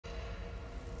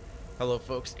Hello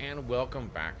folks, and welcome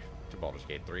back to Baldur's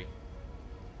Gate 3.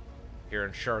 Here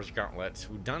in Char's Gauntlet,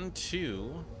 we've done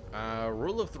 2.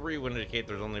 Rule of 3 would indicate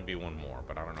there's only be one more,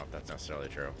 but I don't know if that's necessarily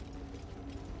true.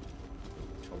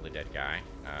 Ooh, totally dead guy.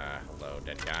 Hello,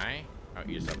 dead guy. Oh,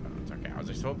 use up. It's okay. I was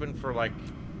just hoping for, like,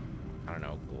 I don't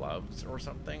know, gloves or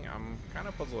something. I'm kind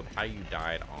of puzzled how you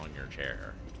died on your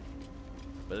chair.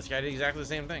 But this guy did exactly the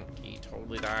same thing. He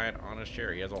totally died on his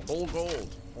chair. He has a whole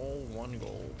gold. Whole 1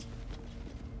 gold.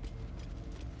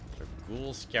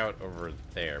 Ghoul Scout over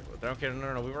there. But okay,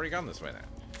 no, we've already gone this way then.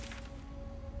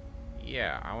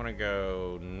 Yeah, I want to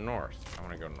go north.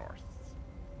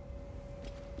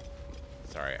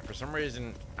 Sorry, for some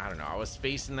reason, I don't know. I was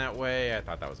facing that way. I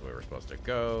thought that was the way we were supposed to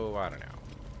go. I don't know.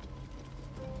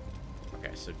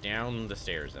 Okay, so down the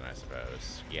stairs then, I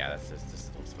suppose. Yeah, this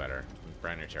looks better.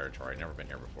 Brand new territory. Never been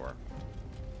here before.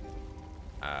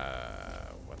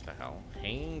 What the hell?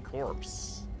 Hanging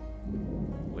corpse.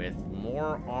 With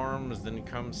more arms than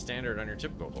comes standard on your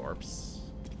typical corpse.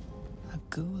 A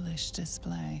ghoulish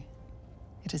display.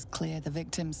 It is clear the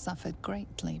victim suffered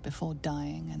greatly before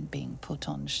dying and being put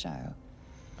on show.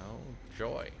 Oh,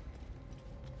 joy.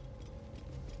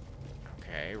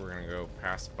 Okay, we're gonna go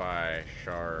pass by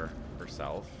Char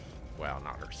herself. Well,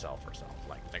 not herself.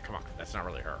 Like, come on, that's not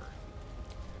really her.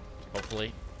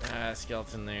 Hopefully.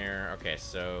 Skeleton there. Okay,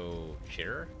 so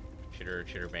Chitter,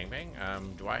 bang bang.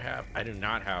 I do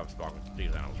not have Spock with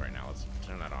these animals right now. Let's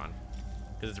turn that on.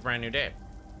 Because it's a brand new day.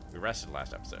 We rested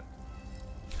last episode.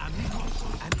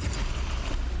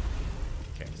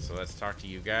 Okay, so let's talk to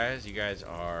you guys. You guys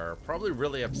are probably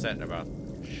really upset about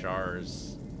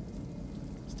Char's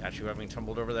statue having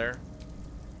tumbled over there.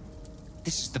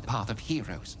 This is the path of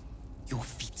heroes. Your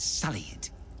feet sully it.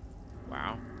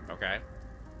 Wow, okay.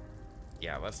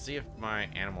 Yeah, let's see if my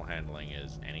animal handling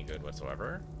is any good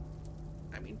whatsoever.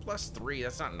 I mean, +3,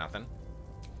 that's not nothing.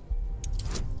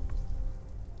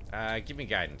 Give me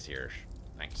guidance here.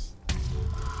 Thanks.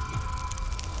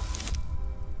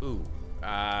 Ooh,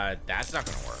 that's not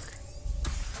gonna work.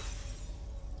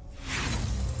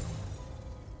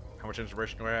 How much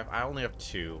inspiration do I have? I only have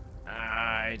 2.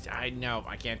 No,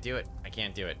 I can't do it.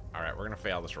 All right, we're gonna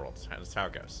fail this roll. That's how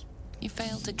it goes. You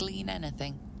failed to glean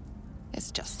anything. It's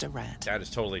just a rat. That is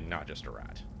totally not just a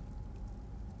rat.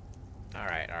 All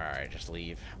right, just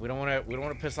leave. We don't want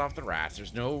to piss off the rats.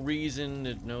 There's no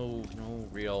reason, no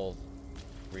real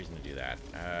reason to do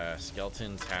that.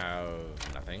 Skeletons have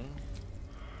nothing.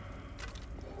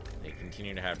 They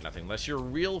continue to have nothing, unless you're a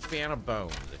real fan of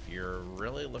bones. If you're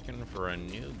really looking for a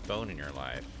new bone in your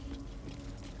life,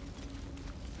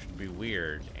 it should be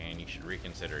weird, and you should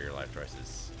reconsider your life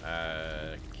choices.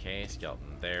 Okay,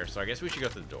 skeleton there. So I guess we should go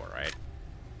through the door, right?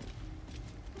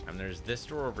 And there's this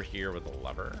door over here with a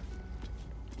lever.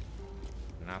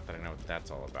 Not that I know what that's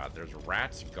all about. There's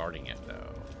rats guarding it,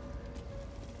 though.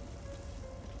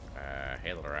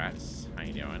 Hey, little rats. How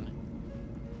you doing?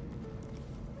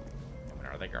 I mean,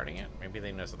 are they guarding it? Maybe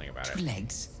they know something about it. 2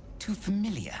 legs. Too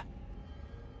familiar.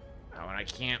 Oh, and I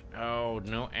can't... Oh,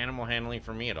 no animal handling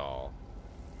for me at all.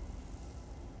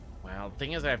 Well, the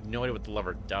thing is, I have no idea what the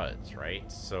lever does, right?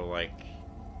 So, like...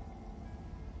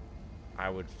 I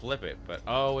would flip it, but...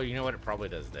 Oh, you know what? It probably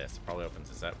does this. It probably opens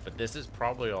this up. But this is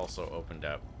probably also opened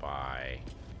up by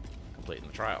completing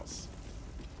the trials.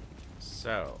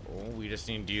 So, we just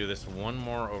need to do this one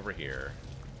more over here.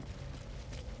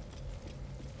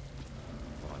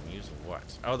 Hold on, use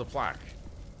what? Oh, the plaque.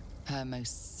 Her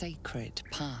most sacred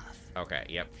path. Okay,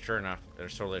 yep, sure enough.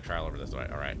 There's totally a trial over this way.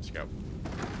 Alright, let's go.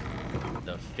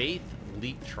 The Faith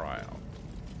Leap Trial.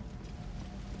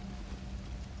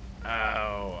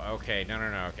 Oh, okay. No.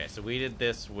 Okay, so we did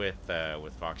this with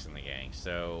Fox and the gang.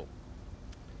 So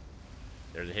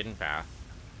there's a hidden path.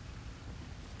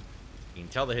 You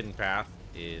can tell the hidden path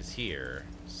is here.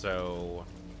 So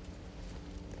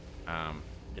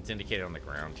it's indicated on the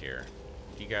ground here.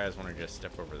 If you guys want to just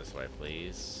step over this way,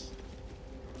 please.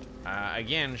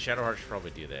 Again, Shadowheart should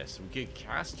probably do this. We could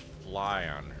cast Fly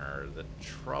on her. The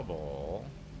trouble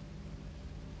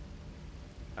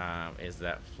is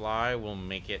that Fly will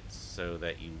make it so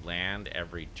that you land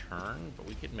every turn, but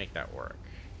we could make that work.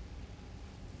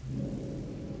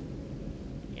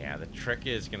 Yeah, the trick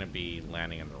is going to be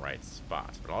landing in the right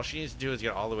spots, but all she needs to do is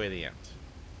get all the way to the end.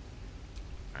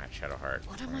 Alright, Shadowheart.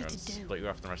 What am I to do? Split you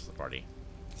off from the rest of the party.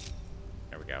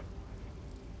 There we go.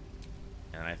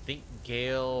 And I think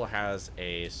Gale has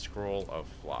a scroll of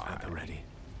Fly. I'm ready.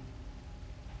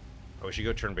 Oh, we should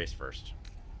go turn-based first.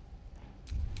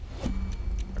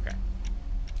 Okay.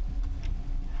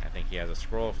 I think he has a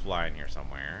scroll of Fly in here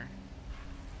somewhere.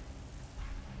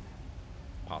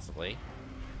 Possibly.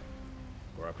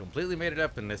 Or I've completely made it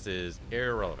up and this is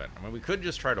irrelevant. I mean, we could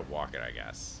just try to walk it, I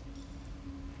guess.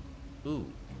 Ooh.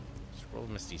 Scroll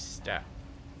Misty Step.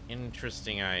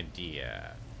 Interesting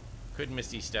idea. Could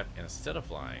Misty Step instead of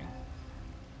flying.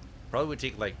 Probably would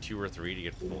take like 2 or 3 to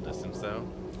get full distance though.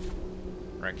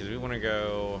 Right, because we want to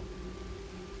go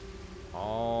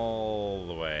all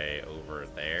the way over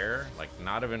there. Like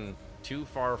not even too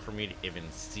far for me to even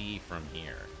see from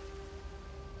here.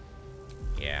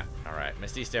 Yeah, alright.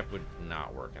 Misty Step would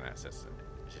not work in that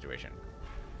situation.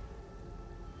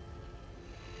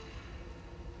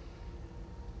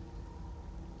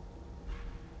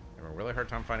 I have a really hard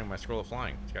time finding my scroll of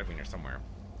flying. It's gotta be in here somewhere.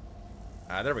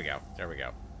 There we go. There we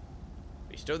go.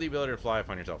 Bestow the ability to fly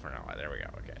upon yourself for an ally. There we go.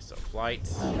 Okay, so flight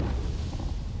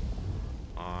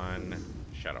on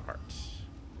Shadowheart.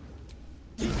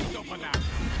 So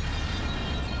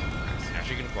now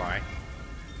she can fly.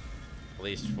 At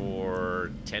least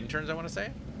for 10 turns, I want to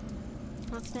say.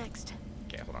 What's next?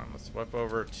 Okay, hold on. Let's swap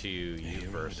over to you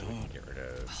first so we can get rid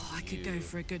of Oh, I could go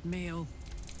for a good meal.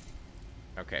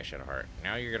 Okay, Shadowheart.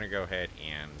 Now you're going to go ahead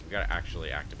and we got to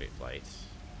actually activate flight.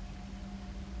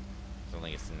 So I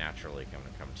think it's naturally going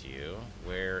to come to you.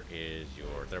 Where is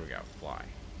your... There we go. Fly.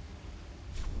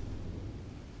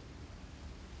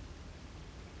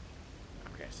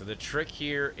 Okay, so the trick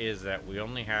here is that we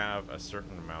only have a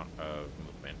certain amount of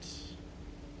movement.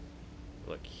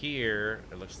 Look here,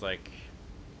 it looks like...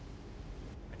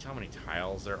 I tell how many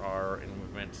tiles there are in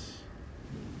movement.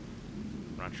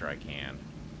 I'm not sure I can.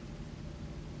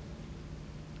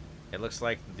 It looks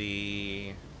like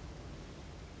the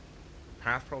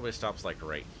path probably stops like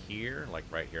right here, like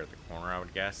right here at the corner, I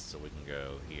would guess. So we can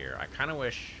go here. I kind of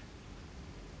wish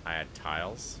I had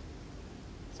tiles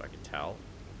so I could tell.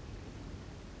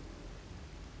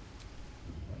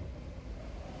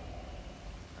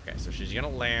 Okay, so she's gonna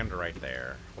land right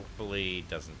there. Hopefully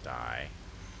doesn't die.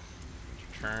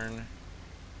 Turn.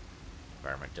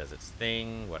 Environment does its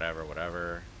thing. Whatever,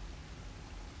 whatever.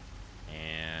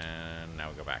 And now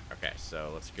we go back. Okay,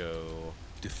 so let's go.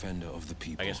 Defender of the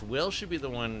people. I guess Will should be the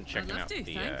one checking out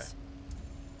the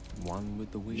one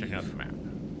with the wheel. checking out the map.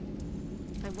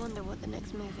 I wonder what the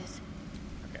next move is.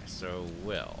 Okay, so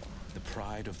Will. The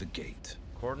pride of the gate.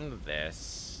 According to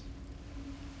this.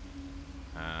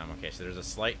 Okay, so there's a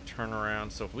slight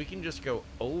turnaround. So if we can just go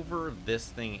over this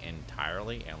thing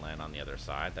entirely and land on the other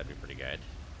side, that'd be pretty good.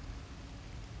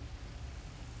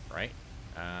 Right?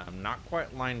 I'm not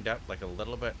quite lined up, like a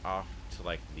little bit off to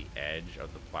like the edge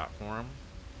of the platform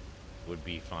would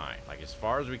be fine. Like as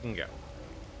far as we can go.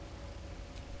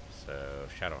 So,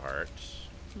 Shadowheart.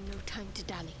 No time to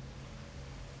dally.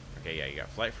 Okay, yeah, you got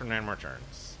flight for 9 more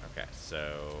turns. Okay,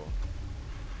 so...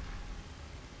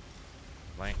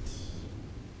 Flight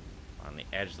on the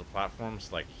edge of the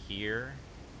platforms, like here.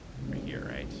 Right here,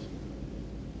 right?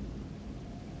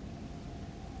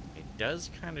 It does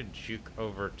kind of juke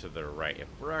over to the right. If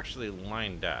we're actually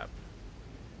lined up,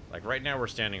 like right now we're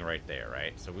standing right there,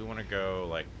 right? So we want to go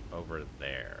like over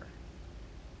there.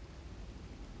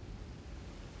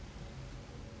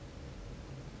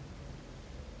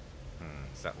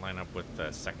 Does that line up with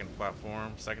the second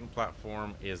platform? Second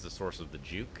platform is the source of the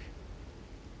juke.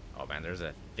 Oh man, there's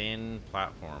a thin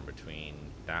platform between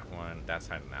that one, that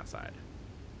side, and that side.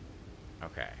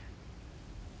 Okay.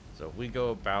 So if we go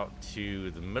about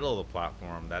to the middle of the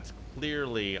platform, that's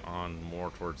clearly on more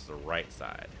towards the right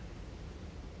side.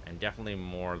 And definitely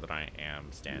more than I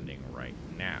am standing right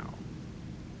now.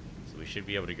 So we should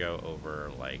be able to go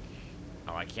over like...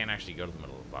 Oh, I can't actually go to the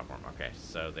middle of the platform. Okay,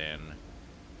 so then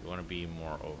we want to be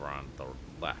more over on the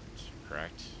left,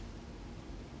 correct?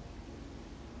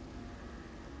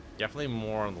 Definitely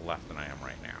more on the left than I am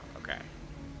right now. Okay.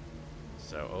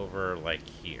 So over like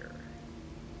here.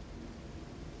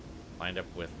 Lined up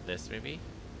with this maybe?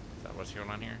 Is that what's going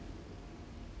on here?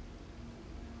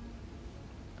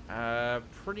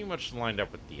 Pretty much lined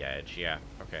up with the edge. Yeah.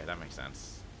 Okay, that makes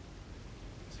sense.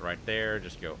 So right there,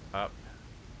 just go up.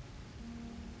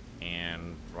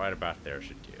 And right about there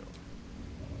should do.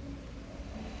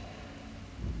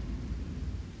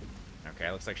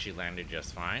 Okay, looks like she landed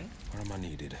just fine. Where am I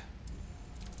needed?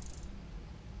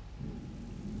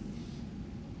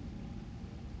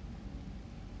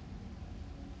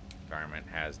 Environment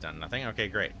has done nothing. Okay,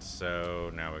 great.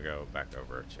 So now we go back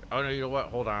over to... Oh, no, you know what?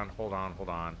 Hold on.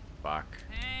 Fuck.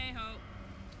 Hey ho.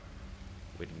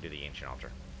 We didn't do the ancient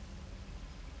altar.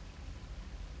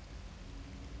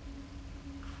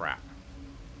 Crap.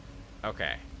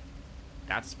 Okay.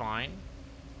 That's fine.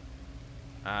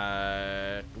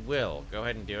 Will, go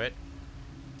ahead and do it.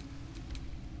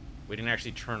 We didn't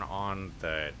actually turn on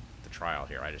the trial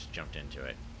here. I just jumped into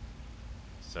it.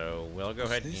 So we'll go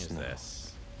ahead and use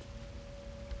this.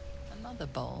 Another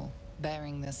bowl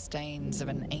bearing the stains of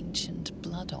an ancient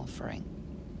blood offering.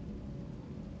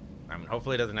 I mean,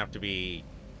 hopefully it doesn't have to be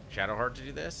Shadowheart to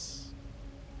do this,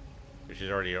 because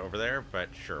she's already over there. But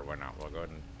sure, why not? We'll go ahead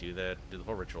and do the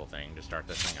whole ritual thing to start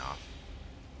this thing off.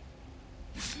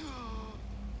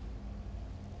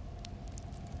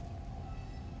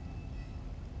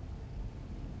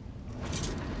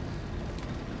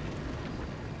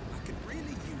 I could really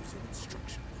use an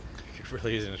instruction book. Could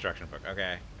really use an instruction book.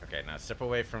 Okay, okay. Now step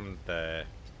away from the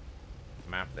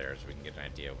map there so we can get an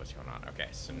idea of what's going on. Okay,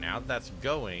 so now that that's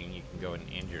going, you can go and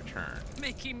end your turn.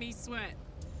 Making me sweat.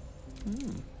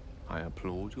 I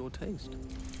applaud your taste.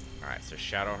 All right, so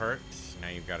Shadowheart. Now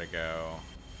you've got to go.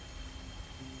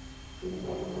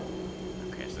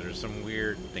 Okay, so there's some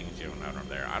weird things going on over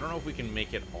there. I don't know if we can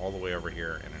make it all the way over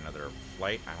here in another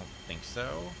flight. I don't think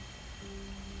so.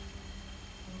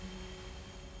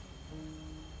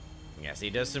 Yeah, so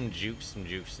he does some jukes, and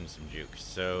some jukes.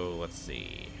 So let's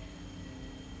see.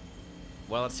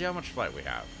 Well, let's see how much flight we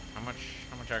have. How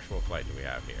much actual flight do we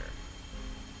have here?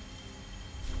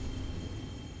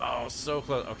 Oh, so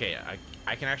close. Okay,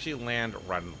 I can actually land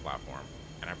right on the platform,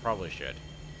 and I probably should.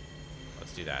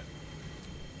 Let's do that.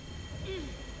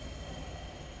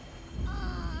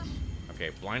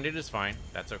 Okay, blinded is fine.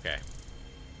 That's okay.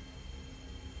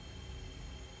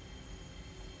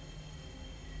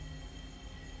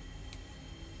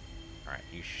 Alright,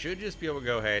 you should just be able to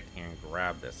go ahead and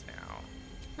grab this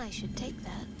now. I should take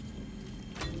that.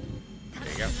 There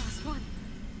That's you go. the last one.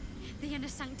 The inner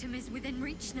sanctum is within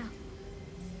reach now.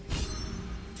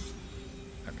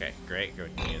 Okay, great. Go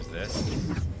ahead and use this.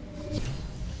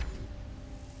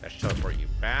 That should teleport you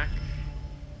back.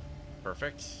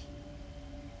 Perfect.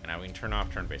 And now we can turn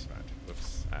off turn-based mode.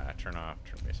 Whoops. Turn off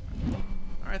turn-based mode.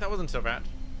 Alright, that wasn't so bad.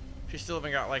 She still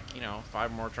even got, like, you know,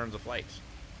 5 more turns of flight.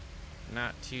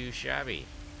 Not too shabby.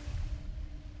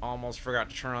 Almost forgot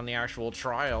to turn on the actual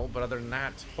trial, but other than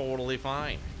that, totally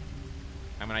fine.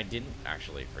 I mean, I didn't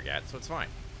actually forget, so it's fine.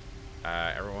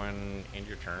 Everyone end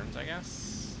your turns, I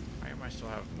guess? Why am I still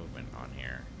have movement on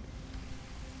here?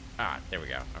 Ah, there we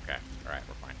go. Okay. Alright,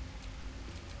 we're fine.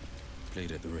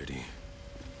 Blade at the ready.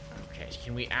 Okay,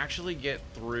 can we actually get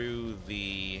through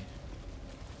the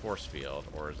force field,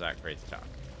 or is that great to talk?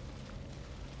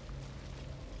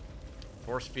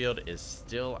 Force field is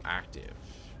still active.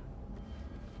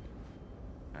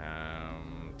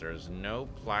 There's no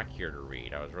plaque here to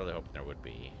read. I was really hoping there would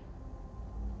be.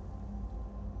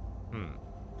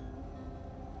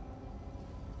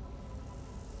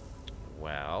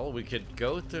 Well, we could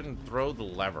go and throw the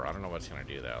lever. I don't know what it's gonna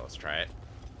do though. Let's try it.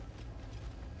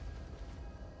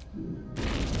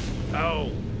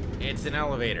 Oh, it's an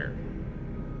elevator.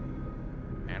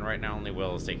 And right now only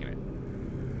Will is taking it.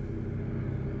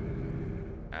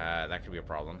 That could be a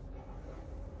problem.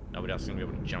 Nobody else is gonna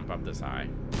be able to jump up this high.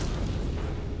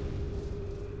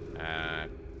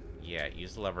 Yeah,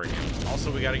 use the lever again.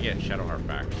 Also, we gotta get Shadowheart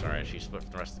back. Sorry, she split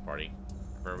from the rest of the party.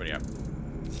 Group everybody up.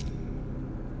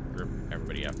 Group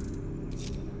everybody up.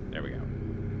 There we go.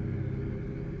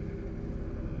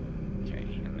 Okay,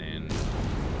 and then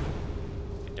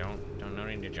don't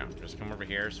need to jump. Just come over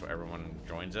here so everyone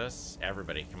joins us.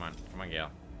 Everybody, come on, Gale.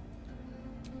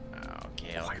 Oh,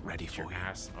 Gale, Quite ready get for your you.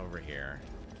 ass over here.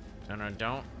 No,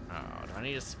 don't. Oh, do I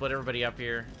need to split everybody up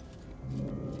here?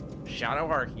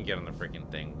 Shadowheart can get on the freaking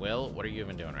thing. Will, what are you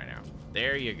even doing right now?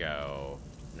 There you go.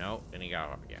 Nope, and he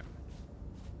got up again.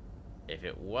 If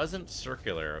it wasn't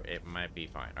circular, it might be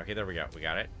fine. Okay, there we go. We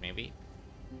got it, maybe.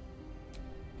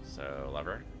 So,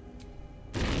 lever.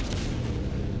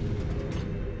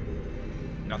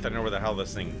 Nothing to know where the hell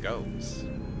this thing goes.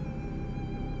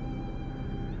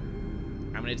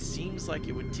 I mean, it seems like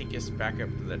it would take us back up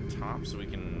to the top so we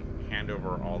can hand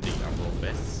over all the emerald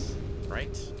bits,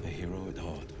 right? A hero at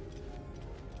heart.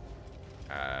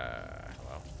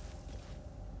 Hello?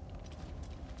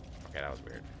 Okay, that was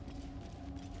weird.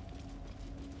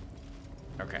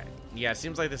 Okay. Yeah, it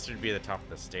seems like this should be at the top of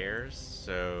the stairs,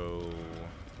 so...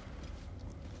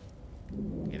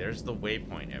 Okay, there's the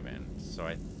waypoint event. So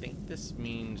I think this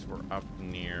means we're up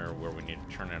near where we need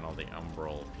to turn in all the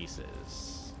umbral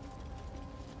pieces.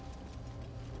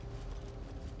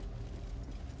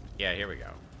 Yeah, here we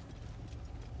go.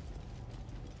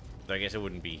 So I guess it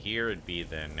wouldn't be here, it'd be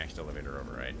the next elevator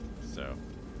over, right? So,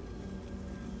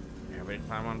 everybody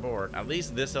climb on board. At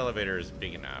least this elevator is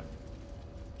big enough.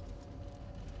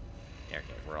 Yeah,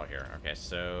 okay, we're all here. Okay,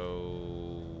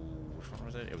 so... Which one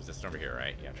was it? It was this one over here,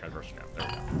 right? Yeah, transversal jump. There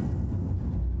we go.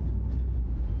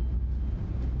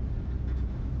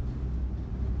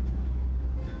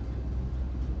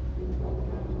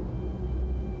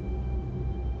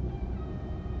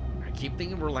 I keep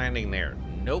thinking we're landing there.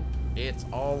 Nope, it's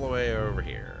all the way over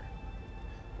here.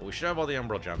 Well, we should have all the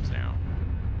umbral jumps now.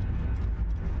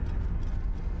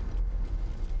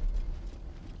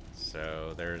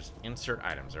 So there's insert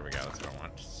items. There we go. That's what I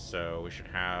want. So we should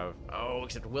have... Oh,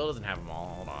 except Will doesn't have them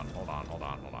all. Hold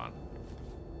on.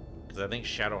 Because I think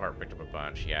Shadowheart picked up a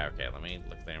bunch. Yeah, okay. Let me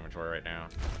look at the inventory right now.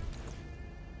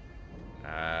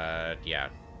 Yeah.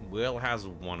 Will has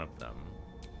one of them.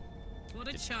 What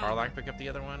a Did charm. Karlach pick up the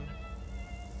other one?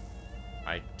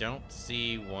 I don't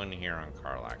see one here on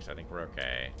Karlach, so I think we're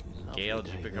okay. Gale,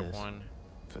 did you pick up one?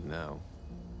 For now.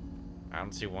 I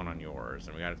don't see one on yours,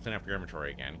 and we gotta clean up your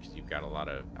inventory again because you've got a lot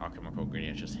of alchemical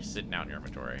ingredients just sitting out in your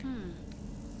inventory.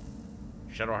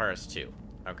 Shadowheart has 2.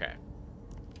 Okay.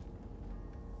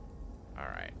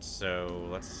 Alright, so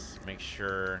let's make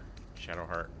sure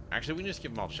Shadowheart... Actually, we can just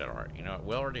give them all Shadowheart. You know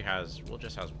what? Will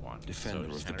just has 1. Defender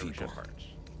so just of the hand it over people. Shadowheart.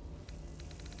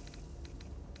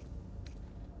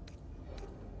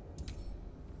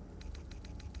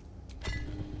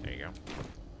 There you go.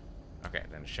 Okay,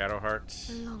 then Shadowheart.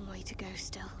 A long way to go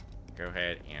still. Go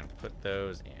ahead and put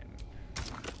those in.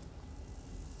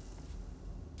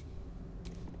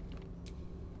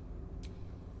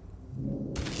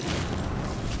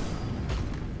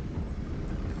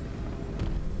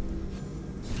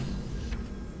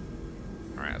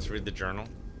 Alright, let's read the journal.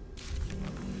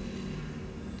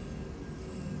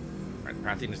 Alright, the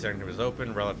path intersecting is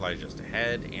open, relic lies just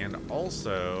ahead, and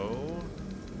also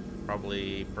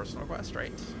probably personal quest,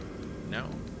 right? No.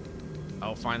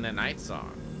 Oh, find the night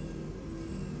song.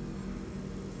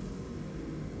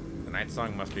 The night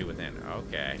song must be within.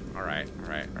 Okay. Alright.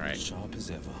 Sharp as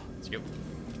ever. Let's go.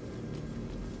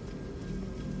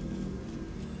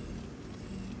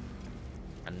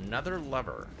 Another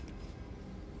lever.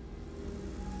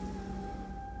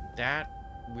 That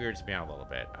weirds me out a little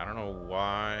bit. I don't know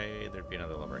why there'd be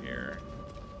another lever here.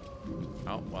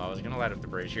 Oh, well, I was gonna light up the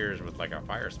braziers with like a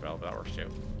fire spell, but that works too.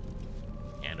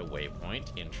 And a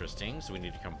waypoint. Interesting. So we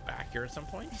need to come back here at some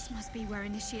point? This must be where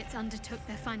initiates undertook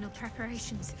their final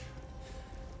preparations.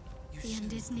 The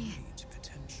end is near.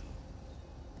 Potential.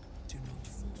 Do not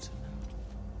falter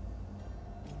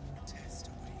now. One test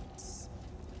awaits.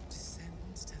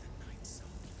 Descend to the night zone.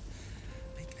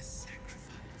 Make a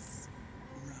sacrifice.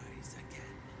 Rise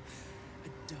again. A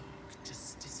dark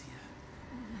justiciar.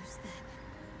 Almost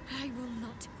there. I will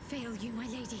not fail you, my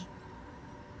lady.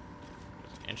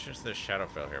 Entrance to the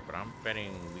Shadowfell here, but I'm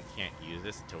betting we can't use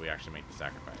this until we actually make the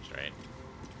sacrifice, right?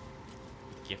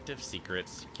 Gift of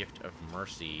Secrets, Gift of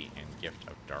Mercy, and Gift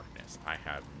of Darkness. I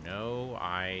have no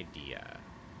idea.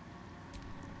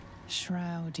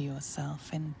 Shroud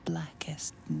yourself in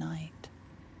blackest night.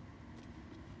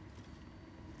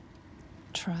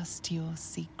 Trust your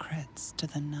secrets to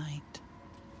the night.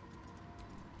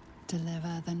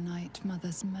 Deliver the Night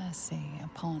Mother's mercy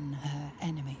upon her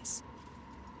enemies.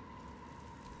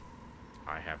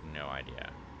 I have no idea.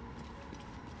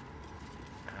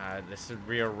 This would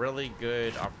be a really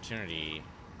good opportunity.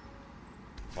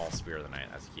 False Spear of the Night,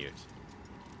 that's cute.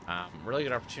 Really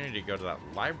good opportunity to go to that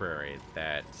library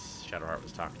that Shadowheart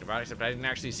was talking about, except I didn't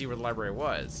actually see where the library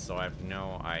was, so I have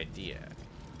no idea.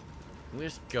 Can we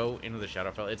just go into the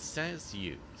Shadowfell? It says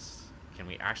use. Can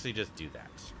we actually just do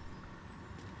that?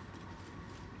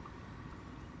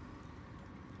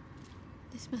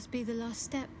 This must be the last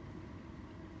step.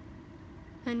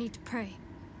 I need to pray.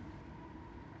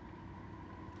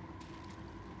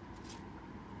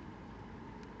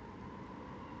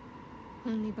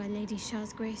 Only by Lady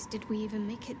Shah's grace did we even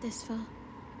make it this far.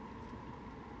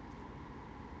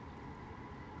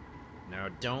 Now,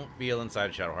 don't feel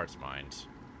inside Shadowheart's mind.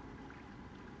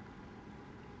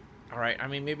 Alright, I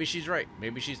mean, maybe she's right.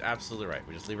 Maybe she's absolutely right.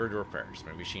 We just leave her to her prayers.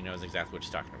 Maybe she knows exactly what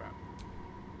she's talking about.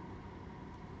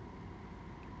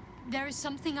 There is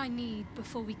something I need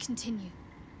before we continue.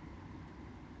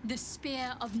 The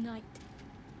Spear of Night.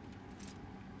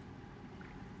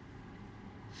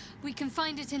 We can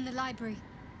find it in the library.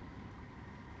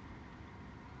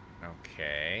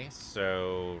 Okay,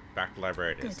 so back to the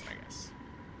library it is, Good. I guess.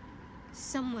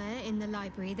 Somewhere in the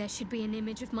library there should be an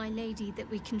image of my lady that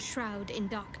we can shroud in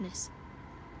darkness.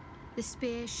 The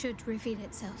spear should reveal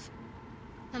itself.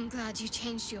 I'm glad you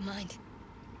changed your mind.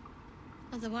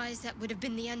 Otherwise that would have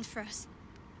been the end for us.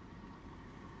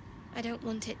 I don't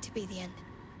want it to be the end.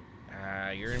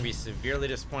 You're gonna be severely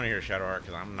disappointed here, Shadowheart,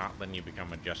 because I'm not letting you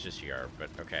become a Justiciar, but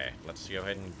okay, let's go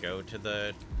ahead and go to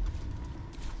the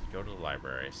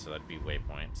library, so that'd be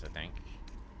waypoints, I think.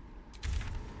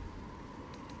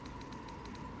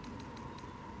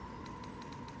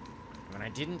 I mean, I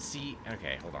didn't see...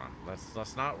 Okay, hold on.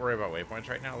 Let's not worry about waypoints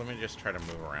right now. Let me just try to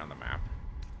move around the map.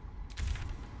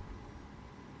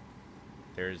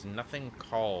 There's nothing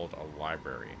called a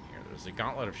library in here. There's a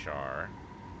Gauntlet of Shar.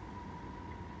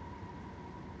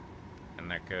 And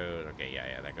that goes... Okay,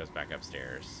 yeah, that goes back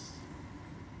upstairs.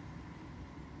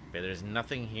 But there's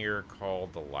nothing here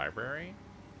called the library.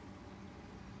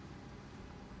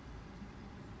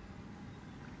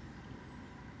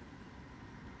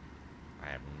 I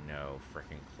have no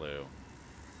freaking clue.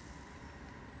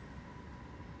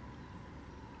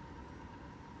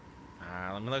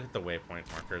 Let me look at the waypoint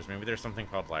markers. Maybe there's something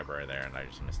called library there and I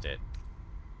just missed it.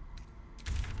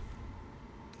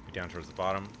 Go down towards the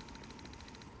bottom.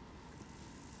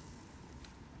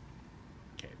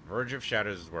 Okay, Verge of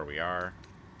Shadows is where we are.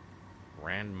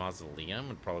 Grand Mausoleum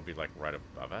would probably be like right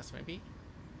above us, maybe?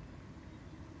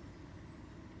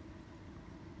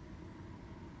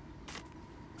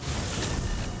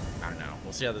 I don't know.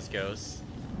 We'll see how this goes.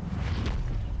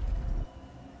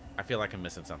 I feel like I'm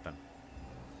missing something.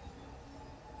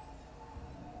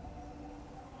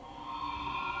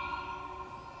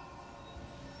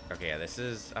 Okay, yeah, this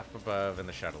is up above in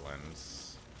the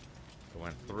Shadowlands. We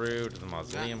went through to the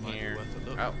mausoleum here.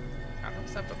 Oh, I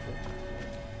noticed that before.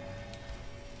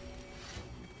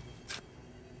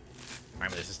 I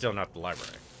mean, this is still not the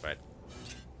library, but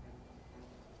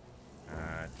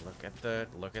look at the,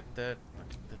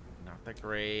 not the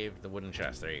grave, the wooden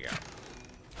chest. There you go.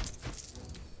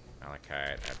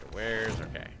 Malachite after wares.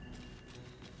 Okay.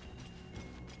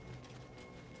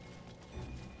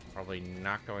 Probably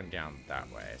not going down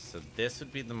that way. So this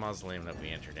would be the mausoleum that we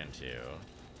entered into.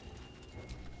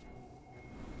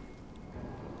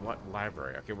 What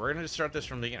library? Okay, we're gonna just start this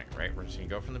from the beginning, right? We're just gonna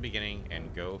go from the beginning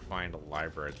and go find a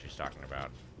library that she's talking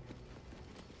about.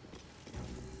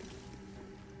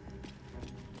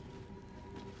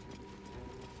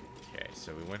 Okay,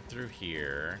 so we went through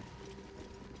here.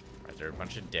 Right, there are a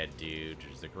bunch of dead dudes.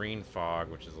 There's the green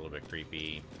fog, which is a little bit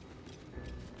creepy.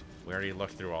 We already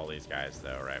looked through all these guys,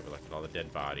 though, right? We looked at all the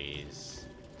dead bodies.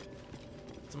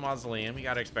 It's a mausoleum. You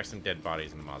gotta expect some dead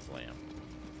bodies in the mausoleum.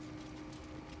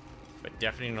 But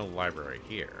definitely no library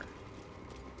here.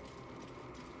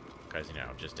 Because, you know,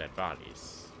 just dead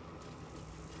bodies.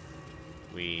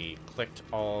 We clicked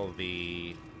all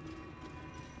the...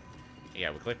 Yeah,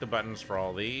 we clicked the buttons for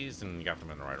all these and got them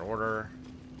in the right order.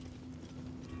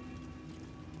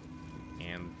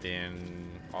 And then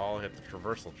all hit the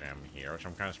traversal gem here, which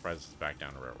I'm kind of surprised is back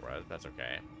down to where it was. That's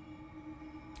okay.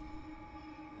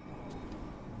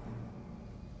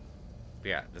 But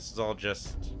yeah, this is all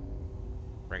just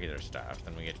regular stuff.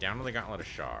 Then we get down to the Gauntlet of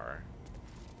Shar.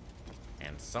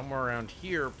 And somewhere around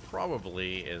here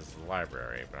probably is the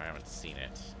library, but I haven't seen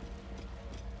it.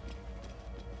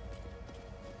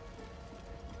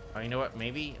 Oh, you know what?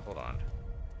 Maybe... Hold on.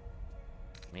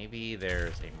 Maybe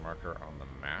there's a marker on the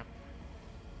map.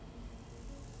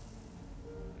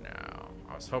 No.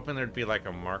 I was hoping there'd be like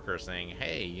a marker saying,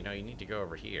 hey, you know, you need to go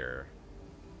over here.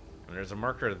 And there's a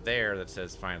marker there that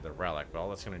says find the relic, but all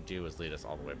that's going to do is lead us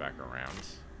all the way back around.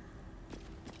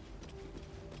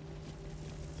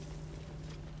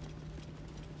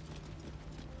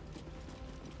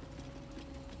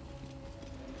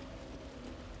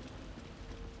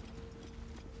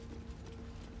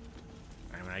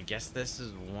 I mean, I guess this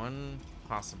is one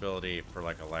possibility for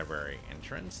like a library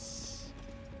entrance.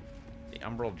 The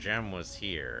Umbral Gem was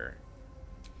here.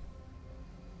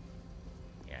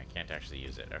 Yeah, I can't actually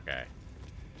use it. Okay.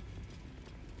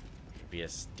 Should be a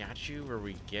statue where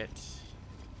we get...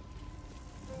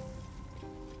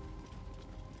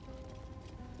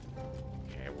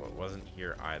 Okay, well, it wasn't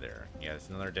here either. Yeah, it's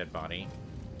another dead body.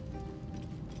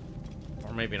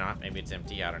 Or maybe not. Maybe it's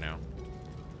empty. I don't know.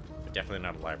 But definitely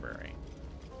not a library.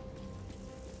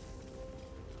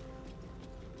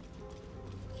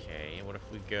 Okay, what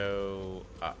if we go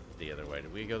up the other way?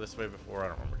 Did we go this way before? I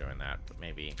don't remember doing that, but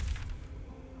maybe.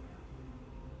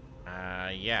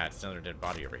 Yeah, it's another dead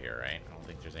body over here, right? I don't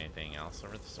think there's anything else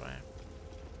over this way.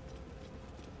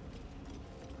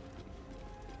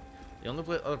 The only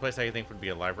other place I think would be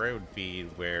a library would be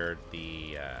where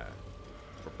the,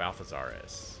 where Balthazar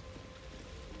is.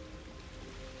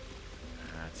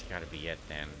 That's gotta be it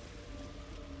then.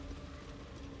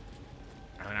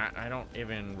 I mean, I don't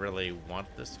even really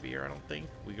want the spear, I don't think.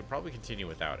 We could probably continue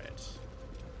without it.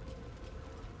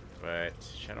 But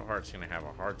Shadowheart's gonna have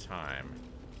a hard time.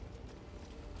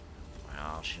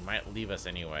 Well, she might leave us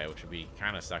anyway, which would be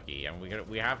kind of sucky. I mean,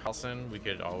 we have Helson. We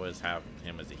could always have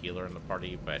him as a healer in the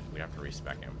party, but we'd have to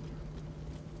respec him.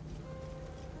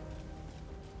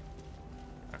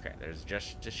 Okay, there's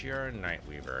just your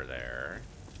Nightweaver there.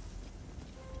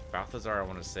 Balthazar, I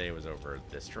want to say, was over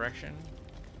this direction.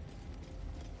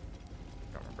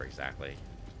 Don't remember exactly.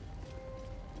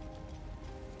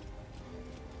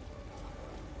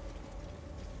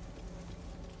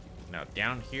 No,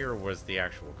 down here was the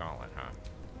actual gauntlet, huh?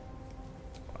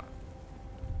 Hold on.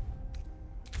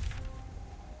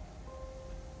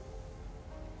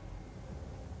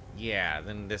 Yeah,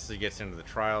 then this gets into the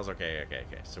trials. Okay.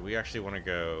 So we actually want to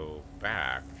go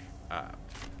back up.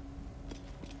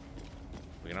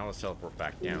 We can always teleport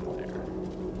back down there. I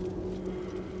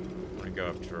want to go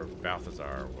up to where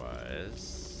Balthazar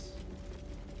was.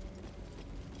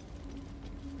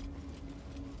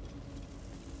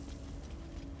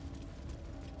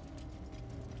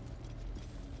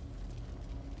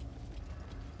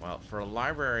 Well, for a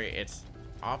library, it's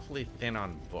awfully thin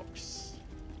on books.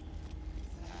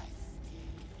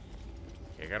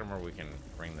 Okay, I got him where we can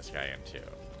bring this guy in too.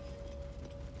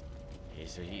 Okay,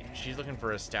 so she's looking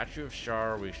for a statue of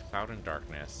Shar, we cloud in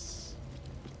darkness.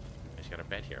 He's got a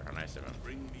bed here. How nice of him.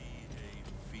 Bring me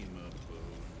a femur bone.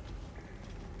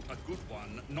 A good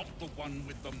one, not the one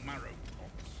with the marrow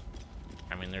pots.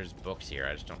 I mean, there's books here.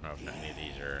 I just don't know if any of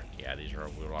these are... Yeah, these are...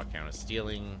 We would all count as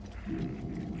stealing.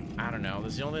 I don't know.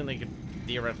 This is the only thing they could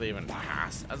theoretically even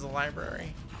pass as a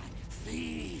library.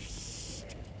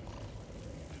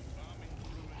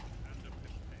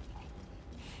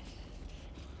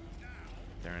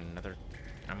 There another...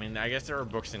 I mean, I guess there are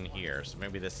books in here, so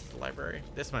maybe this is the library?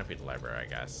 This might be the library, I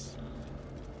guess.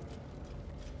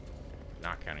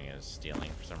 Not counting as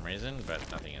stealing for some reason, but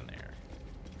nothing in there.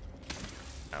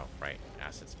 Oh, right.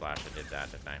 Acid splash. I did that,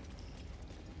 didn't I?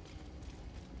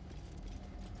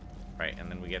 Right, and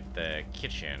then we get the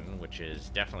kitchen, which is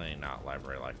definitely not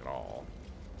library-like at all.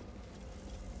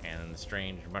 And the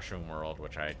strange mushroom world,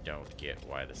 which I don't get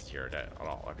why this is here at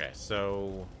all. Okay,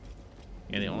 so...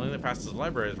 Yeah, the only thing that passes the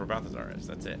library is where Balthazar is.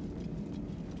 That's it.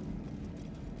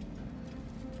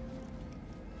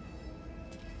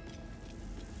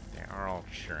 They are all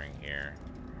cheering here.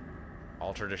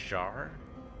 Altar to Shar?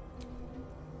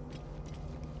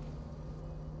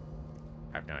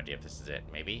 I have no idea if this is it.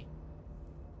 Maybe?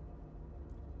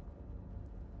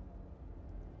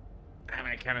 I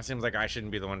mean, it kind of seems like I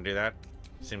shouldn't be the one to do that.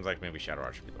 Seems like maybe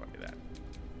Shadowheart should be the one to do that.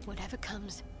 Whatever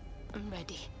comes, I'm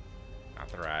ready. Not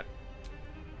the rat.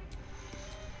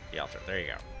 The altar. There you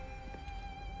go.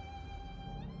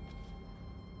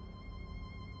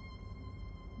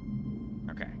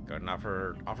 Okay, go and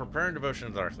offer prayer and devotion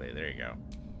to Darth Lady. There you go.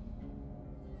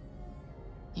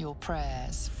 Your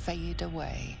prayers fade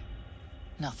away.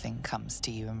 Nothing comes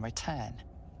to you in return.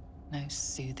 No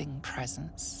soothing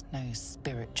presence, no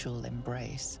spiritual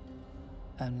embrace.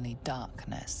 Only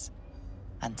darkness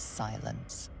and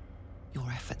silence.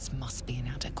 Your efforts must be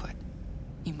inadequate.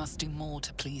 You must do more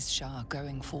to please Shah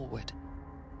going forward.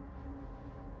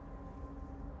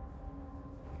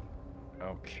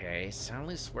 Okay,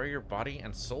 soundly swear your body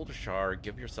and soul to Shar,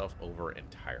 give yourself over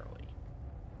entirely.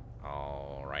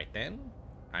 Alright then.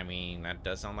 I mean, that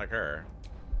does sound like her.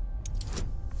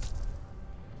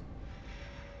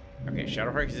 Okay,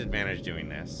 Shadowheart gets advantage doing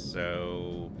this,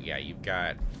 so yeah, you've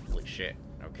got... Holy shit,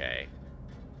 okay.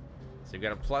 So you've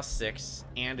got a +6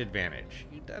 and advantage.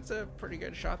 That's a pretty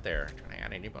good shot there. Trying to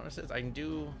add any bonuses? I can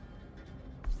do...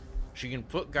 She can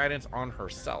put guidance on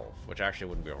herself, which actually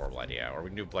wouldn't be a horrible idea. Or we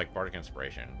can do, like, Bardic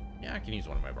Inspiration. Yeah, I can use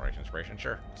one of my Bardic Inspiration.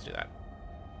 Sure, let's do that.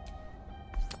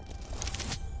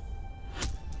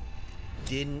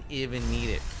 Didn't even need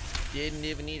it. Didn't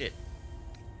even need it.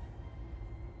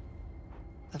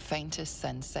 The faintest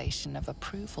sensation of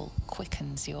approval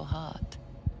quickens your heart.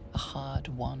 A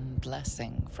hard-won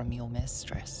blessing from your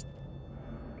mistress.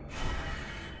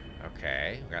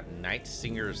 Okay, we got Night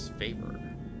Singer's Favor.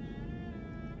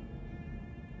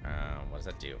 What does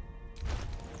that do?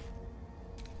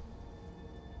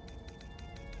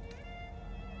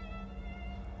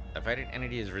 A fighting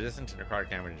entity is resistant to necrotic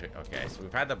damage. Okay, so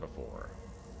we've had that before.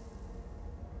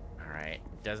 Alright,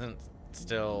 doesn't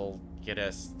still get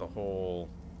us the whole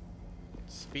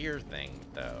spear thing,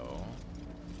 though.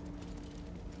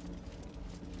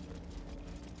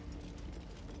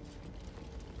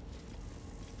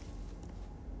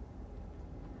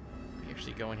 Did we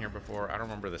actually go in here before? I don't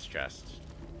remember this chest.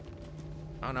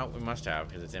 Oh no, we must have,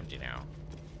 because it's empty now.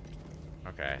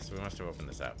 Okay, so we must have opened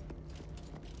this up.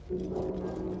 I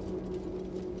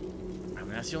mean,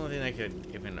 that's the only thing that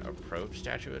could even approach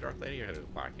Statue of Dark Lady, or the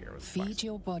block here. Feed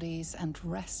your bodies and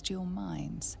rest your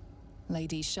minds.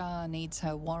 Lady Shah needs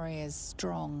her warriors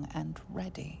strong and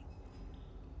ready.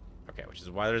 Okay, which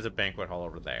is why there's a banquet hall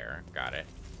over there. Got it.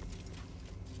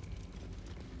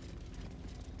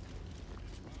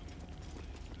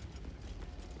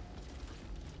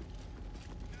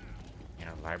 You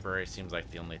know, library seems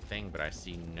like the only thing, but I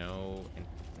see no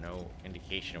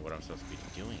indication of what I'm supposed to be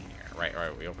doing here. Right,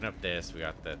 we open up this. We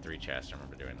got the 3 chests. I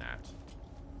remember doing that.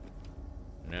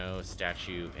 No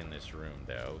statue in this room,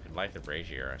 though. We could light the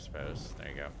brazier, I suppose. There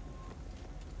you go.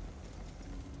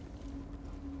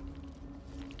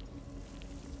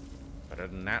 But other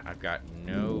than that, I've got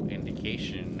no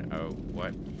indication of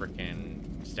what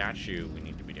frickin' statue we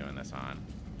need to be doing this on.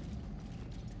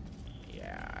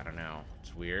 Yeah, I don't know.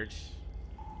 It's weird.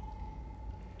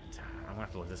 I'm gonna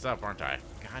have to look this up, aren't I?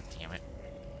 God damn it.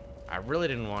 I really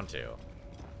didn't want to.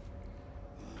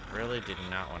 Really did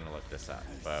not want to look this up,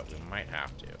 but we might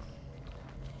have to.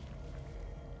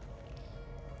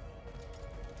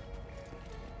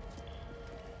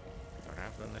 Don't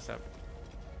have to look this up.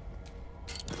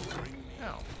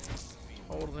 No.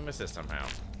 Totally missed it somehow.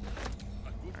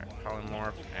 Alright,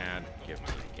 polymorph and give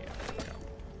to the game. There we go.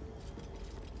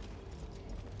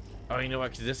 Oh, you know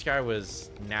what? Because this guy was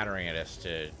nattering at us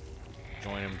to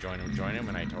join him,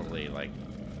 and I totally, like,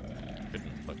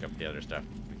 couldn't look up the other stuff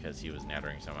because he was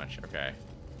nattering so much. Okay.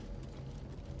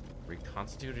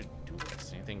 Reconstituted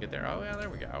duelist. Anything good there? Oh, yeah, there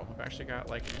we go. We've actually got,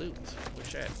 like, loot. Good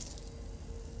shit.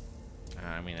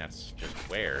 I mean, that's just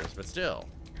wares, but still.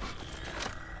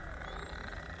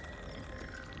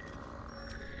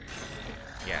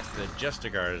 Yes, the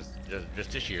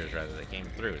Justiciars, rather, that came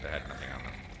through that had nothing on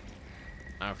them.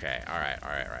 Okay,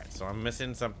 alright. So I'm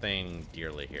missing something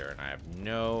dearly here, and I have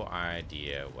no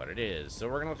idea what it is. So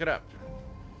we're gonna look it up.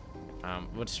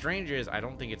 What's strange is I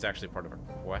don't think it's actually part of a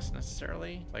quest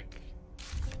necessarily. Like,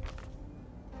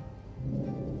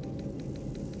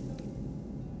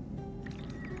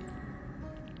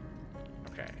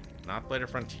 okay, not Blade of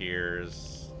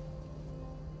Frontiers.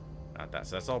 Not that.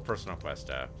 So that's all personal quest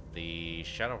stuff. The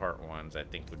Shadowheart ones, I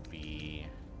think, would be.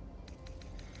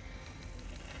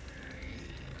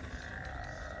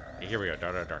 Here we go.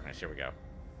 Daughter of Darkness. Here we go.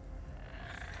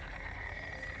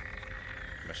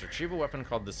 Must retrieve a weapon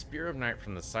called the Spear of Night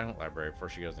from the Silent Library before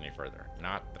she goes any further.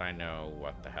 Not that I know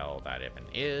what the hell that even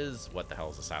is. What the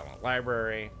hell is the Silent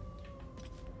Library?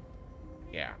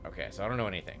 Yeah, okay. So I don't know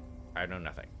anything. I know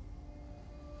nothing.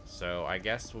 So I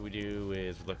guess what we do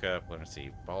is look up, let me see,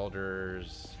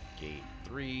 Baldur's Gate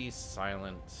 3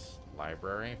 Silent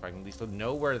Library. If I can at least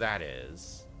know where that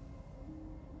is.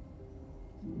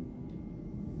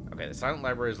 Okay, the Silent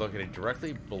Library is located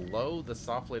directly below the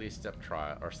Soft Lady Step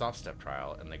Trial, or Soft Step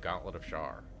Trial, in the Gauntlet of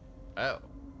Shar. Oh.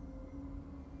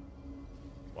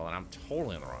 Well, then I'm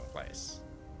totally in the wrong place.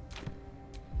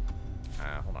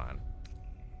 Hold on.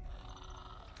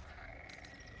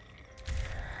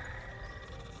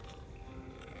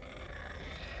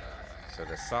 So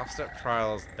the Soft Step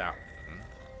Trial is that one.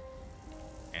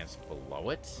 And it's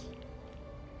below it.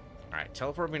 Alright,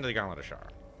 teleport me to the Gauntlet of Shar.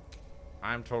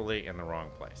 I'm totally in the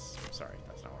wrong place. I'm sorry,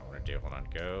 that's not what I want to do. Hold on.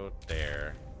 Go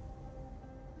there.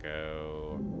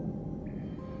 Go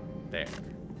there.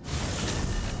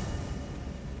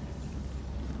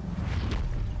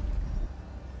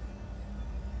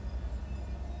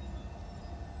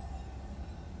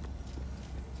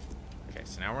 Okay,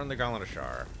 so now we're in the Gauntlet of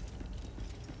Shar.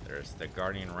 There's the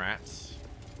Guardian Rats.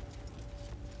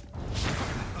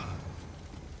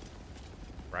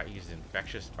 Rat used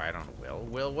infectious bite on Will.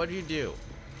 Will, what'd you do?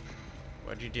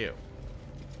 What'd you do?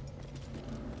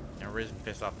 No reason to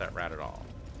piss off that rat at all.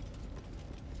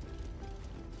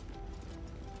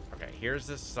 Okay, here's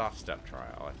this Soft Step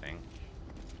Trial, I think.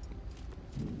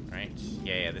 Right?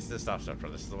 Yeah, this is the Soft Step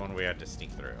Trial. This is the one we had to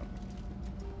sneak through.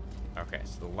 Okay,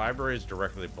 so the library is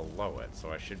directly below it,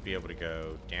 so I should be able to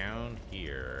go down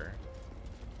here.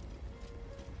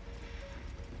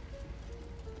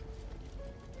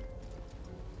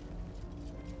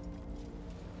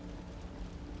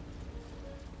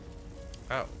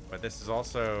 Oh, but this is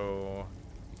also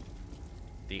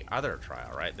the other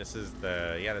trial, right? This is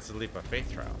the, yeah, this is the Leap of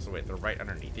Faith trial. So wait, they're right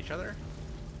underneath each other?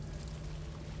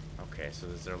 Okay, so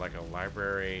is there like a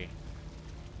library?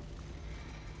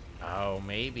 Oh,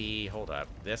 maybe. Hold up.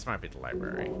 This might be the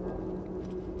library. Can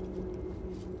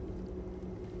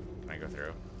I go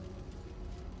through?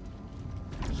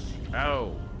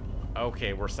 Oh.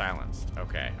 Okay, we're silenced.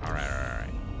 Okay. Alright.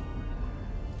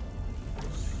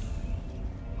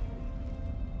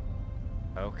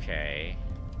 Okay.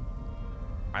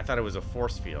 I thought it was a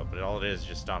force field, but all it is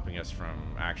just stopping us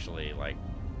from actually, like,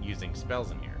 using spells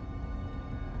in here.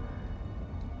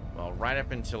 Well, right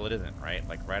up until it isn't, right?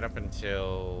 Like, right up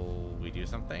until we do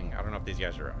something? I don't know if these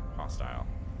guys are hostile.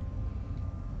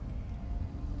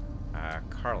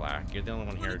 Karlach, you're the only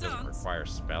one here who doesn't require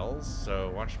spells, so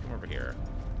why don't you come over here?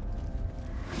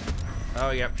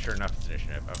 Oh, yep, sure enough, it's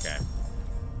initiative. Okay.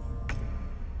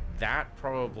 That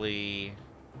probably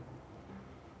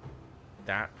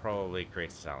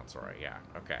creates a silence aura. Yeah,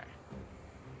 okay.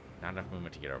 Not enough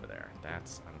movement to get over there.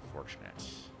 That's unfortunate.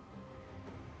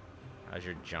 How's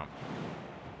your jump?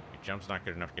 Your jump's not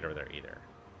good enough to get over there either.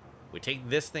 We take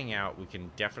this thing out, we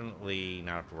can definitely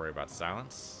not have to worry about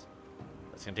silence.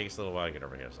 It's gonna take us a little while to get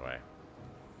over here this way.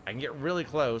 I can get really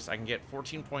close. I can get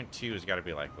 14.2 has got to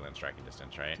be like within striking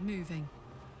distance, right? Moving.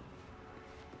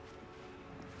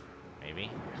 Maybe.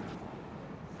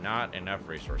 Not enough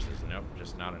resources. Nope,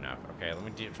 just not enough. Okay, let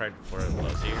me try to flare the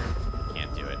blows here.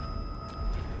 Can't do it.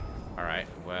 All right,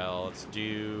 well, let's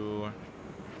do...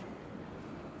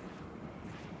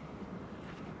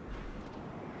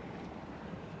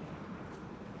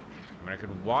 I mean, I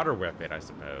could water whip it, I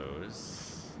suppose.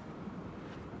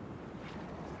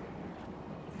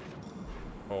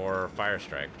 Or fire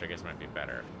strike, which I guess might be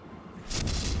better.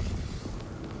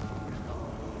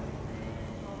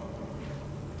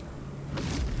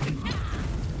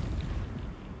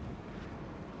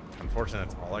 Unfortunately,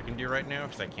 that's all I can do right now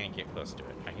because I can't get close to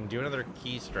it. I can do another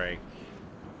key strike.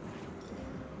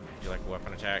 Do you like a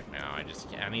weapon attack? No,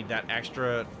 I need that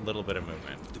extra little bit of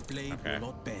movement. The blade will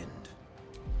not bend.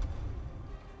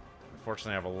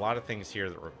 Unfortunately, I have a lot of things here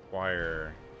that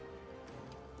require...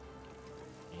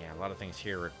 Yeah, a lot of things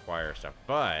here require stuff,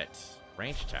 but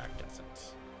range attack doesn't.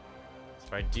 So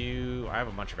if I do... I have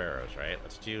a bunch of arrows, right?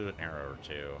 Let's do an arrow or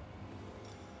two.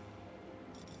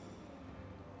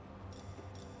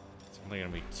 It's only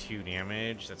going to be 2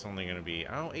 damage. That's only going to be...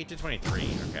 Oh, 8 to 23.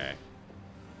 Okay.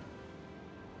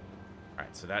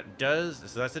 Alright, so that does...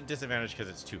 So that's a disadvantage because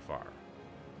it's too far.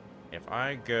 If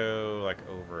I go, like,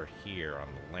 over here on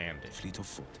the landing... Fleet of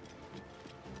foot.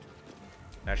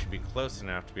 That should be close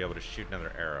enough to be able to shoot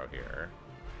another arrow here.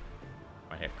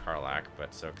 Might hit Karlach,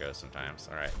 but so it goes sometimes.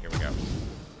 Alright, here we go.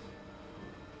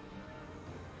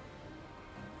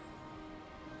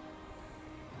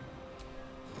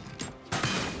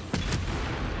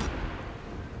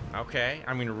 Okay,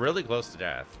 I mean, really close to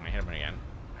death. Can I hit him again?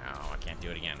 No, I can't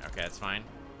do it again. Okay, that's fine.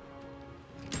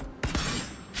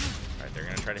 Alright, they're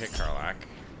gonna try to hit Karlach.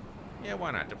 Yeah,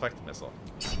 why not? Deflect the missile.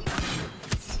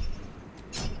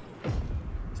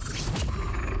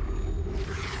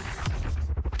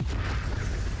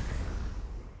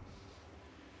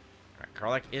 Alright,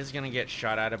 Karlach is gonna get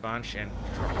shot at a bunch and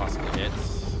possibly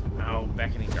hits. Oh,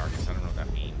 beckoning darkness. I don't know what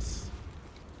that means.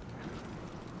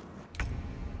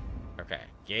 Okay,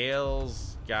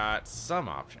 Gale's got some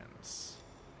options.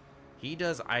 He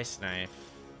does Ice Knife.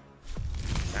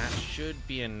 That should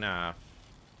be enough.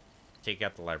 Take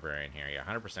out the librarian here. Yeah,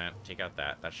 100%. Take out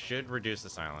that. That should reduce the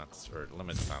silence, or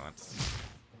limit the silence.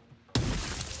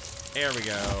 There we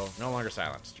go. No longer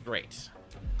silenced. Great.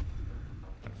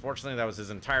 Unfortunately, that was his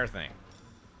entire thing.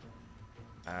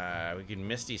 We can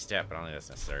Misty Step, but I don't think that's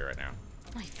necessary right now.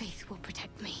 My faith will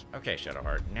protect me. Okay,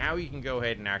 Shadowheart. Now you can go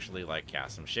ahead and actually, like,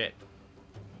 cast some shit.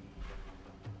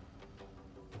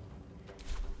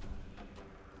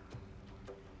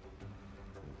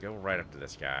 Go right up to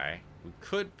this guy. We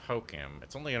could poke him.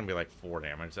 It's only going to be like 4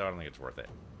 damage, so I don't think it's worth it.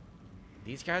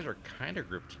 These guys are kind of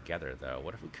grouped together, though.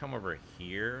 What if we come over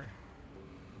here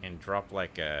and drop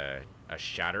like a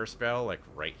shatter spell, like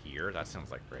right here? That sounds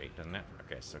like great, doesn't it?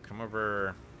 Okay, so come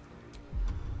over.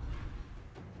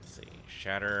 Let's see.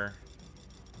 Shatter.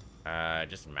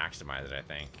 Just maximize it, I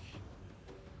think.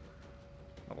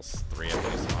 Level 3, I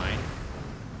think is fine.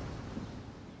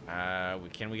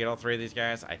 Can we get all 3 of these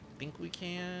guys? I think we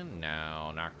can.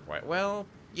 No, not quite. Well,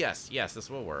 yes, this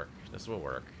will work. This will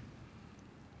work.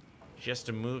 Just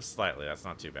to move slightly, that's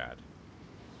not too bad.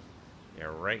 Yeah,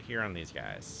 right here on these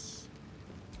guys.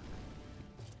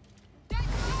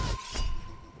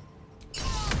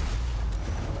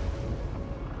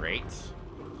 Great.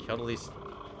 Killed at least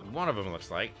one of them,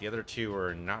 looks like. The other 2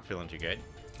 are not feeling too good.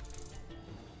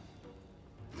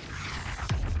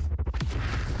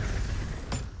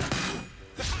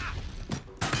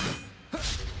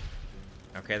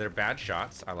 Okay, they're bad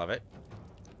shots. I love it.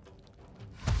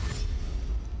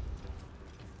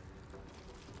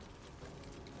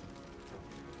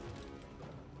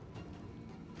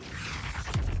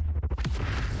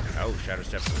 Oh, Shadow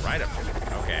Step's right up to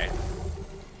it. Okay.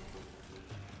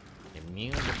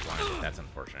 Immune to blind. That's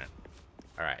unfortunate.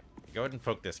 Alright, go ahead and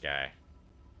poke this guy.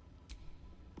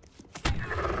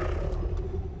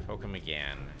 Poke him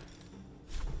again.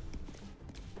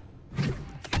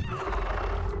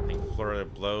 I think Flurry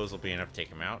of Blows will be enough to take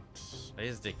him out. That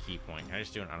is the key point. Can I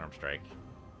just do an unarmed strike?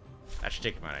 That should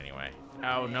take him out anyway.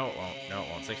 Oh, no, it won't. No, it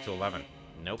won't. 6 to 11.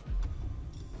 Nope.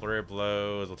 Flurry of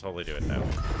Blows will totally do it, though.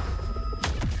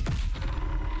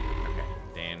 Okay,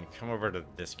 then come over to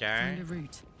this guy. Find a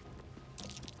route.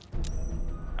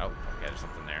 Oh, okay, there's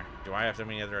something there. Do I have so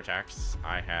many other attacks?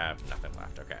 I have nothing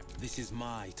left. Okay. This is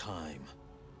my time.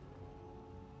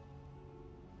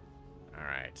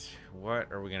 Alright,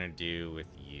 what are we gonna do with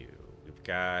you? We've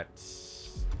got...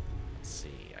 Let's see.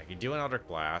 I could do an Eldritch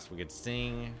Blast. We could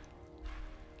sing.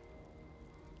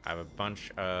 I have a bunch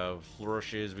of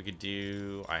flourishes we could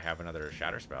do. I have another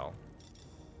Shatter spell.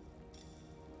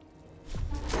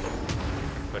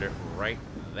 Put it right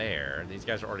there. These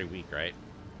guys are already weak, right?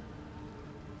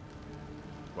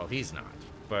 Well, he's not.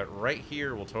 But right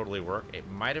here will totally work. It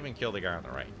might even kill the guy on the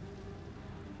right.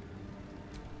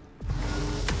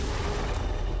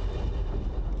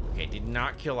 Okay, did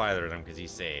not kill either of them because he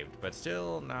saved, but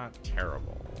still not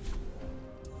terrible.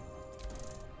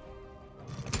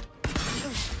 Good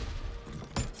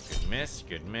miss,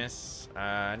 good miss.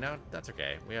 No, that's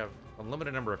okay. We have a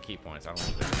limited number of key points. I don't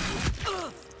think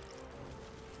that.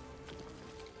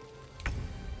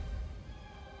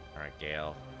 Alright,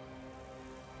 Gale.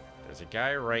 There's a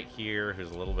guy right here who's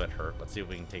a little bit hurt. Let's see if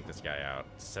we can take this guy out.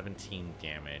 17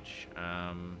 damage.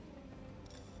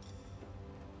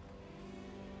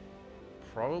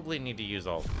 Probably need to use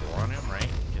all 4 on him, right?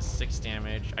 Because 6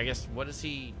 damage. I guess, what is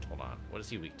he... Hold on. What is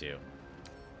he weak to?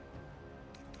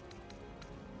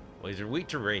 Well, he's weak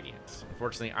to Radiance.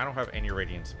 Unfortunately, I don't have any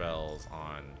Radiant spells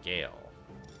on Gale.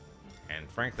 And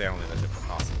frankly, I don't think that's even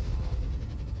possible.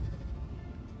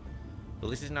 But at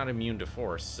least he's not immune to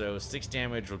Force, so 6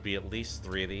 damage would be at least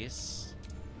 3 of these.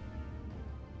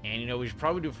 And, you know, we should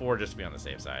probably do 4 just to be on the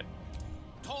safe side.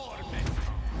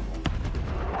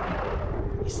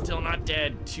 He's still not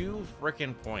dead. 2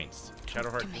 frickin' points.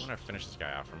 Shadowheart, you want to finish this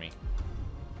guy off for me?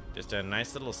 Just a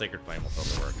nice little Sacred Flame will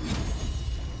totally work.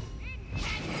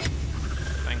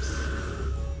 Thanks.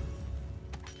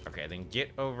 Okay, then get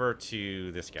over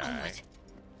to this guy.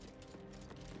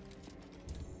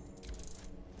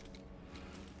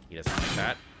 He doesn't like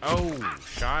that. Oh,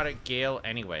 shot at Gale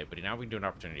anyway, but now we can do an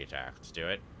opportunity attack. Let's do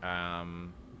it.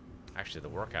 Actually, the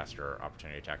Warcaster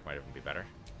opportunity attack might even be better.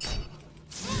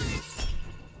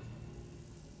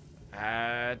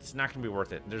 It's not going to be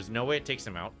worth it. There's no way it takes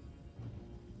him out.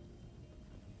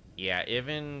 Yeah,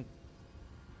 even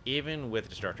with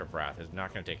Destructive Wrath, it's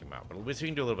not going to take him out. But at least we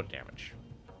can do a little bit of damage.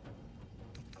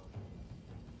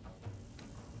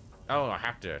 Oh, I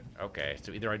have to. Okay,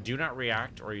 so either I do not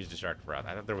react or use Destructive Wrath.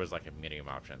 I thought there was like a medium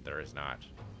option. There is not.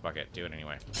 Fuck it, do it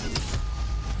anyway.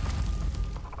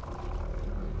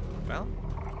 Well.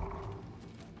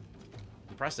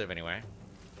 Impressive anyway.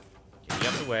 Get you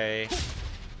out the way.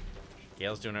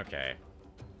 Gale's doing okay.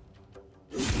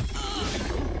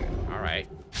 Alright.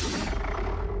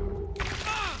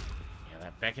 Yeah,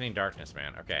 that beckoning darkness,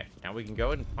 man. Okay, now we can go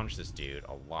ahead and punch this dude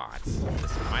a lot. This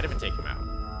might even take him out.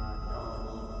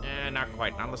 Not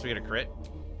quite. Not unless we get a crit.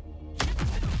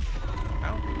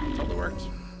 Oh, totally worked.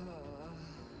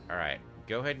 Alright,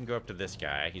 go ahead and go up to this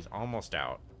guy. He's almost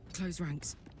out. Close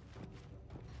ranks.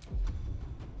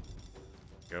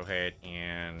 Go ahead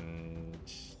and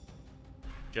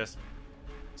just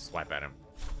swipe at him.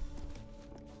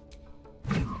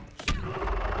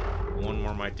 One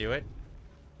more might do it.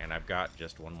 And I've got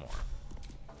just one more.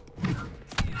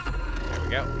 There we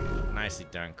go. Nicely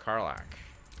done, Karlach.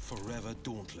 Forever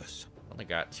dauntless. Only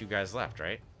got 2 guys left,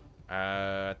 right?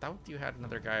 I thought you had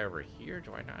another guy over here.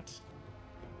 Do I not?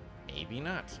 Maybe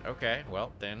not. Okay,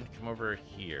 well, then come over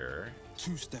here.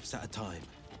 2 steps at a time.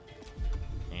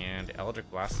 And Eldritch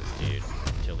Blast this dude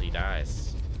until he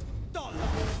dies.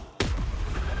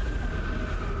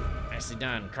 Nicely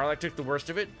done. Karlach took the worst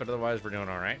of it, but otherwise we're doing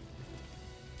alright.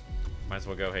 Might as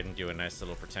well go ahead and do a nice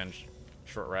little pretend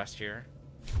short rest here.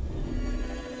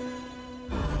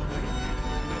 There.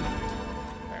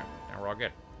 Now we're all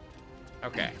good.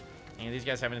 Okay. Any of these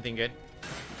guys have anything good?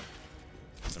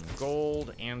 Some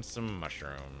gold and some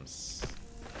mushrooms.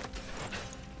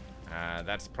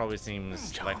 That's probably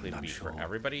seems likely to be for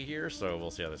everybody here, so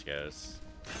we'll see how this goes.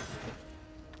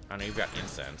 Oh no, you've got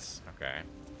incense. Okay.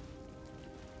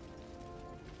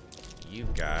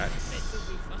 You've got This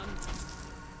will be fun.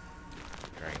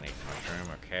 Dragonite mushroom.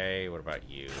 Okay, what about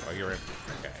you? Oh, you're in.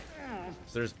 Okay.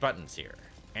 So there's buttons here.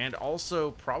 And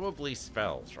also probably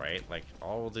spells, right? Like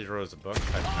all of these rows of books.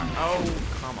 Oh,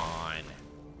 come on.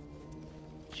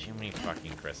 Jiminy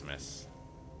fucking Christmas.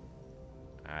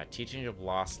 Teaching of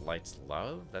Lost Light's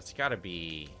Love? That's gotta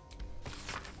be...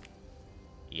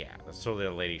 Yeah, that's totally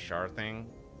a Lady Shar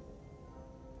thing.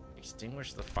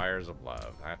 Extinguish the Fires of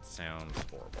Love. That sounds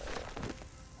horrible.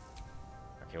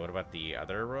 Okay, what about the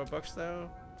other row of books, though?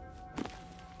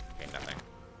 Okay, nothing.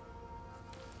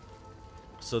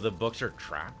 So the books are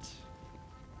trapped?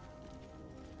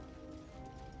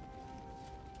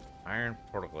 Iron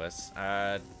Portcullis.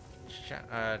 Karlach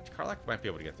might be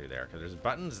able to get through there, because there's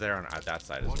buttons there on that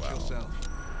side as well. Watch yourself.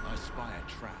 I spy a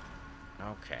trap.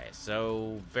 Okay,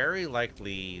 so very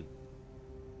likely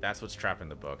That's what's trapped in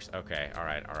the books. Okay,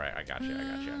 alright, I got you,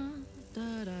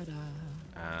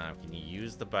 can you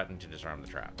use the button to disarm the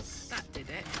traps? That did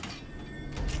it.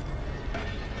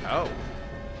 Oh.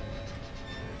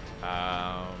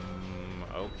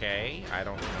 Okay. I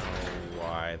don't know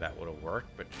why that would have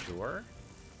worked, but sure.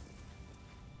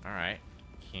 Alright.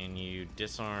 Can you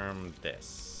disarm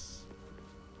this?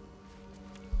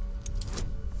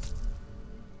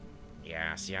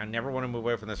 Yeah, see, I never want to move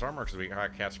away from this armor because we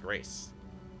got Cat's Grace.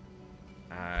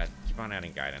 Keep on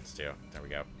adding guidance, too. There we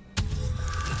go.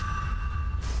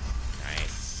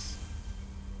 Nice.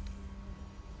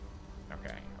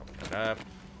 Okay, open it up.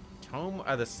 Tome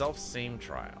of the Self-Same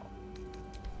Trial.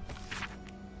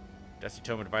 Dusty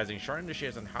Tome advising Shard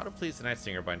initiates on how to please the Night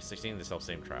Singer by succeeding the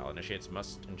Self-Same Trial. Initiates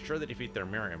must ensure they defeat their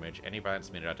mirror image. Any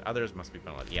violence meted out to others must be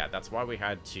penalized. Yeah, that's why we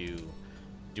had to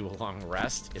do a long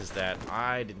rest, is that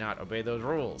I did not obey those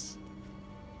rules.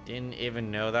 Didn't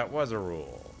even know that was a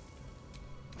rule.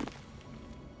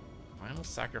 Final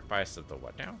sacrifice of the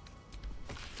what now?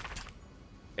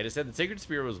 It is said the Sacred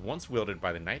Spear was once wielded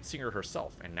by the Night Singer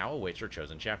herself, and now awaits her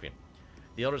chosen champion.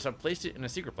 The elders have placed it in a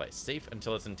secret place, safe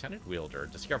until its intended wielder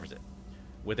discovers it.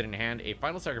 With it in hand, a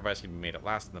final sacrifice can be made at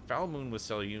last, and the foul moon with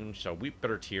Selûne shall weep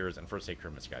bitter tears and forsake her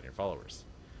misguided followers.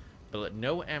 But let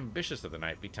no ambitious of the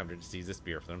night be tempted to seize the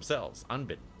spear for themselves,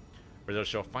 unbidden, for they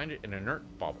shall find it an inert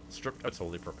bauble, stripped of its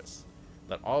holy purpose.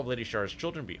 Let all of Lady Shar's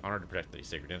children be honored to protect the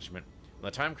sacred instrument. When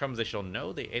the time comes, they shall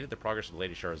know they aided the progress of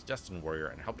Lady Shar's destined warrior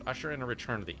and helped usher in a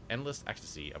return to the endless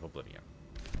ecstasy of oblivion.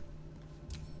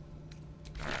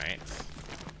 Alright.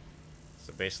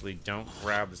 So basically, don't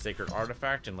grab the sacred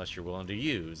artifact unless you're willing to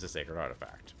use the sacred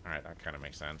artifact. Alright, that kind of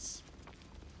makes sense.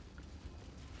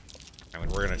 I mean,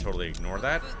 we're going to totally ignore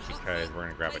that because we're going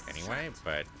to grab it anyway,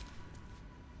 but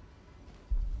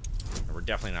we're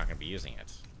definitely not going to be using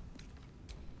it.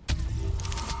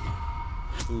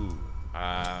 Ooh,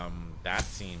 that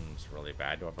seems really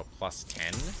bad. Do I have a plus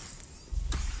 10?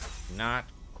 Not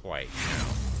quite, no.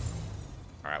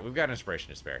 Alright, we've got inspiration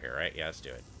to spare here, right? Yeah, let's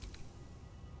do it.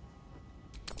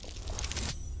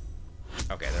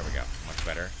 Okay, there we go. Much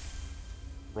better.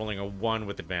 Rolling a 1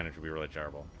 with advantage would be really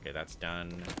terrible. Okay, that's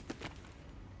done.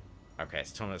 Okay,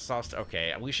 so Tome of the Soft.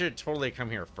 Okay, we should have totally come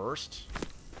here first.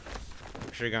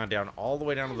 We should have gone down all the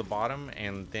way down to the bottom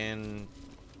and then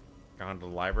gone to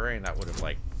the library, and that would have,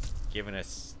 like, given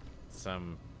us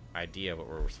some idea of what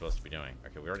we're supposed to be doing.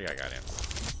 Okay, we already got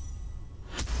guidance.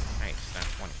 Nice,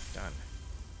 that's 20. Done.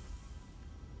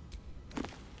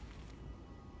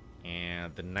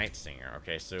 And the Night Singer.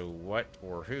 Okay, so what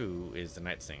or who is the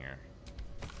Night Singer?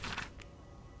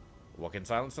 What can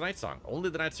silence the night song? Only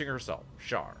the Night Singer herself,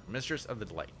 Shar, mistress of the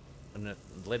delight, and the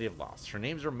Lady of Loss. Her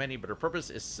names are many, but her purpose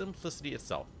is simplicity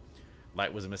itself.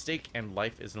 Light was a mistake, and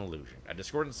life is an illusion. A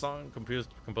discordant song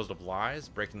composed of lies,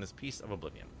 breaking this peace of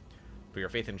oblivion. Put your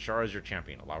faith in Shar as your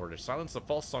champion. Allow her to silence the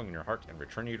false song in your heart and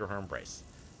return you to her embrace.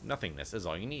 Nothingness is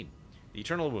all you need. The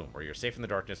eternal womb, where you're safe in the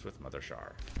darkness with Mother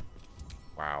Shar.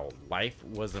 Wow, life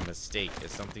was a mistake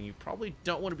is something you probably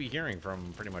don't want to be hearing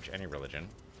from pretty much any religion.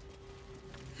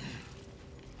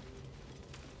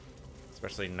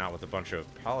 Especially not with a bunch of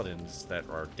paladins that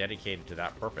are dedicated to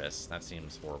that purpose. That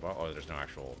seems horrible. Oh, there's no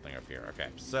actual thing up here. Okay,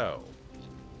 so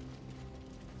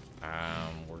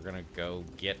we're gonna go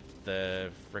get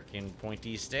the frickin'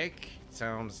 pointy stick.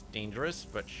 Sounds dangerous,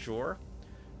 but sure.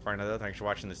 For another, thanks for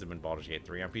watching. This has been Baldur's Gate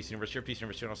 3. I'm Peace Universe here, Peace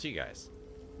Universe 2, and I'll see you guys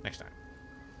next time.